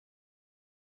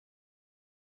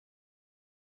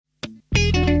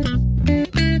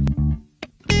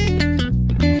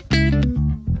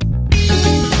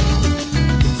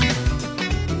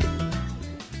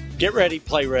Get Ready,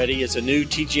 Play Ready is a new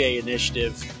TGA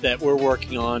initiative that we're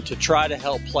working on to try to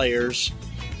help players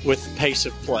with the pace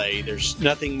of play. There's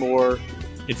nothing more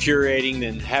infuriating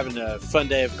than having a fun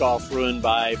day of golf ruined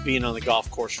by being on the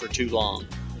golf course for too long.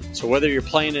 So whether you're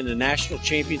playing in a national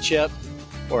championship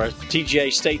or a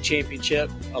TGA state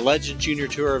championship, a Legends Junior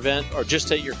Tour event, or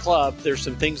just at your club, there's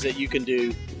some things that you can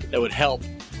do that would help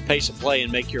pace of play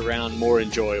and make your round more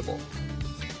enjoyable.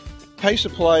 Pace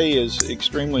of play is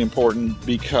extremely important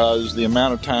because the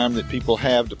amount of time that people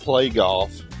have to play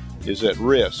golf is at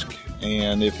risk.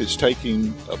 And if it's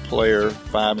taking a player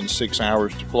 5 and 6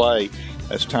 hours to play,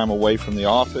 that's time away from the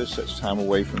office, that's time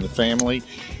away from the family,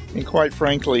 and quite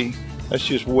frankly, that's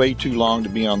just way too long to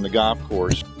be on the golf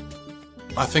course.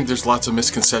 I think there's lots of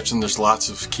misconceptions. There's lots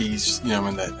of keys,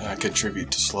 that contribute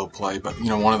to slow play. But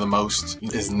one of the most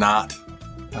is not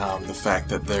the fact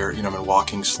that they're,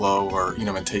 walking slow or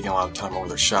and taking a lot of time over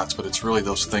their shots. But it's really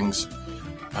those things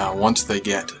once they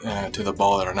get to the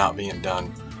ball that are not being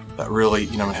done that really,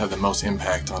 have the most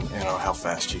impact on how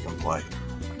fast you can play.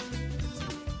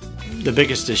 The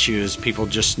biggest issue is people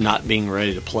just not being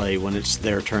ready to play when it's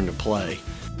their turn to play.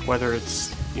 Whether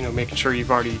it's making sure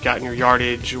you've already gotten your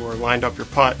yardage or lined up your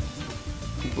putt,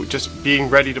 just being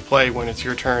ready to play when it's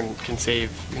your turn can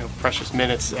save precious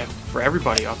minutes for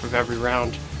everybody off of every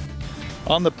round.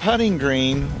 On the putting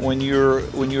green, when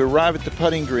you arrive at the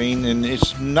putting green and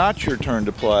it's not your turn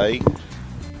to play,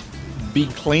 be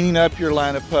cleaning up your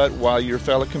line of putt while your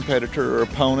fellow competitor or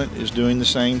opponent is doing the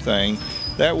same thing.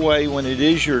 That way, when it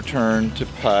is your turn to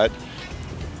putt,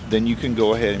 then you can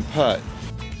go ahead and putt.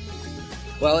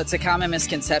 Well, it's a common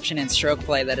misconception in stroke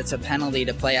play that it's a penalty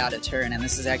to play out of turn, and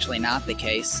this is actually not the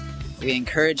case. We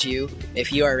encourage you,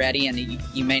 if you are ready and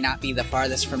you may not be the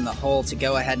farthest from the hole, to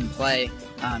go ahead and play.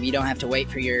 You don't have to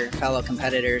wait for your fellow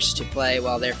competitors to play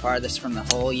while they're farthest from the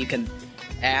hole. You can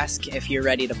ask if you're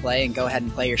ready to play and go ahead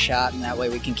and play your shot, and that way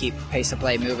we can keep pace of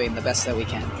play moving the best that we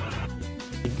can.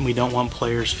 We don't want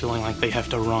players feeling like they have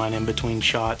to run in between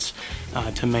shots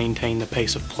to maintain the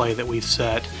pace of play that we've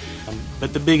set.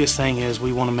 But the biggest thing is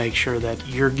we want to make sure that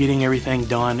you're getting everything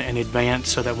done in advance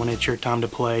so that when it's your time to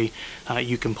play,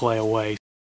 you can play away.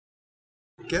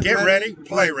 Get ready,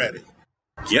 play ready.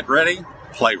 Get ready,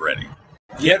 play ready.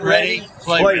 Get ready,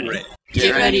 play ready.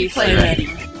 Get ready, play ready.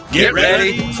 Get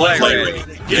ready, play ready.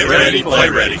 Get ready, play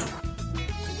ready.